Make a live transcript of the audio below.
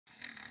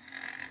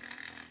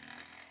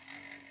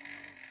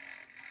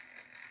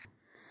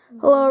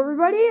Hello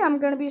everybody, I'm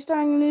going to be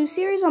starting a new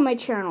series on my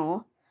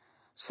channel.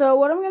 So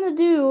what I'm going to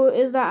do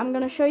is that I'm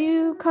going to show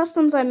you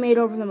customs I made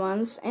over the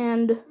months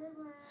and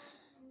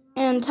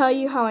tell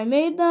you how I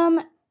made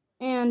them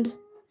and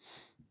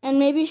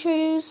maybe show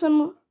you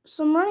some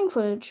running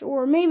footage,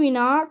 or maybe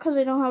not because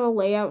I don't have a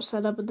layout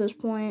set up at this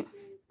point.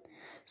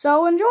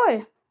 So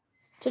enjoy.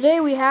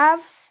 Today we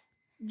have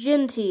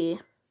Jinty.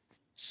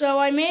 So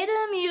I made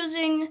him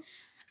using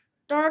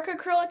dark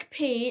acrylic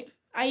paint.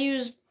 I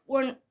used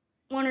one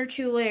or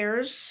two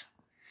layers,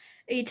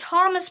 a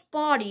Thomas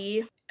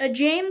body, a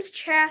James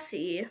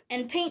chassis,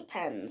 and paint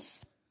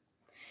pens.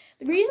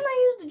 The reason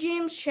I used the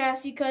James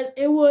chassis because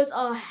it was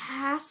a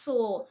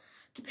hassle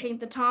to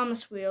paint the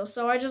Thomas wheel,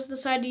 so I just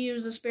decided to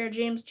use the spare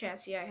James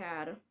chassis I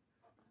had.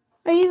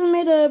 I even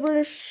made a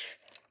British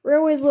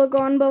Railways logo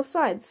on both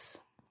sides.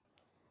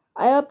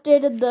 I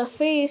updated the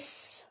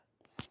face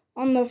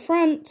on the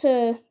front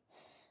to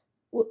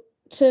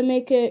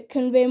make it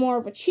convey more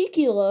of a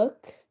cheeky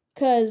look,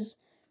 because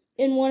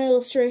in one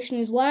illustration,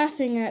 he's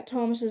laughing at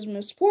Thomas's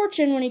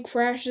misfortune when he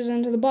crashes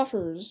into the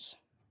buffers.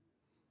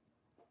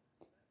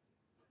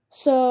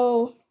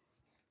 So,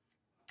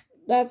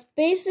 that's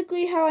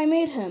basically how I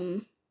made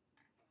him.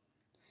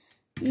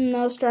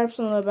 No straps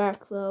on the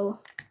back, though.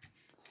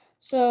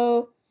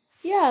 So,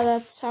 yeah,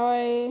 that's how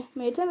I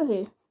made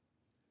Timothy.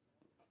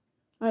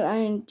 I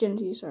mean,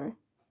 Jinty, sorry.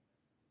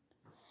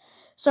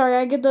 Sorry,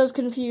 I get those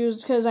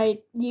confused because I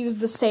used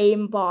the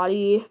same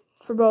body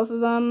for both of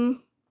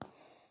them.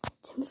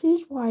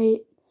 Timothy's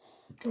white.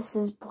 This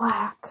is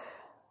black.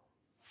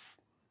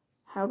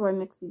 How do I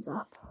mix these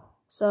up?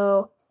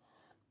 So,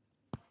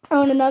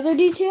 and another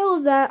detail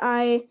is that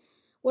I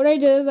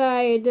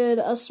did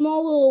a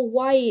small little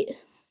white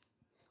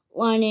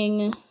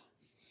lining,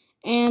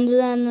 and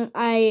then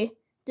I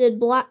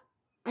did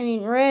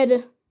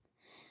red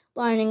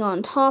lining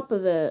on top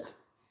of it.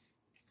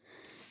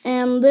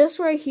 And this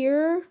right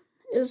here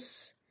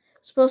is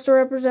supposed to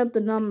represent the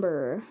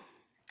number.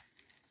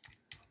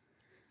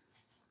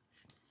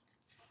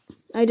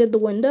 I did the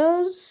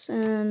windows,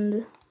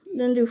 and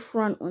didn't do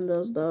front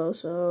windows though,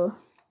 so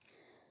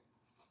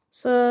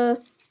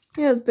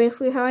yeah, that's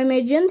basically how I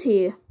made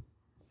Jinty.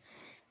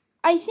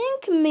 I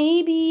think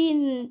maybe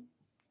in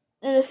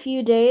a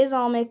few days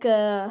I'll make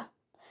a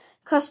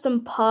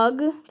custom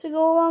pug to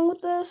go along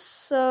with this,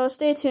 so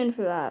stay tuned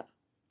for that.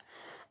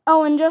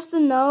 Oh, and just a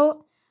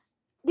note,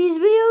 these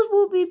videos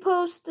will be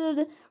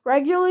posted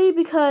regularly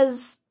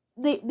because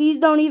these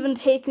don't even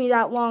take me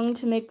that long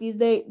to make these.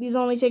 These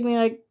only take me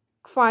like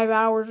 5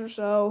 hours or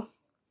so.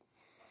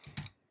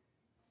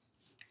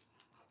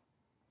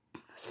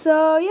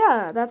 So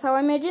yeah, that's how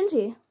I made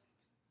Jinty.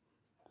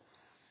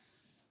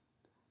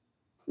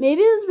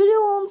 Maybe this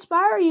video will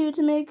inspire you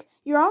to make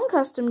your own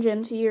custom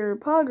Jinty or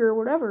pug or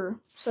whatever.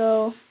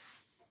 So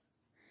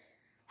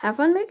have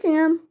fun making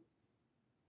them.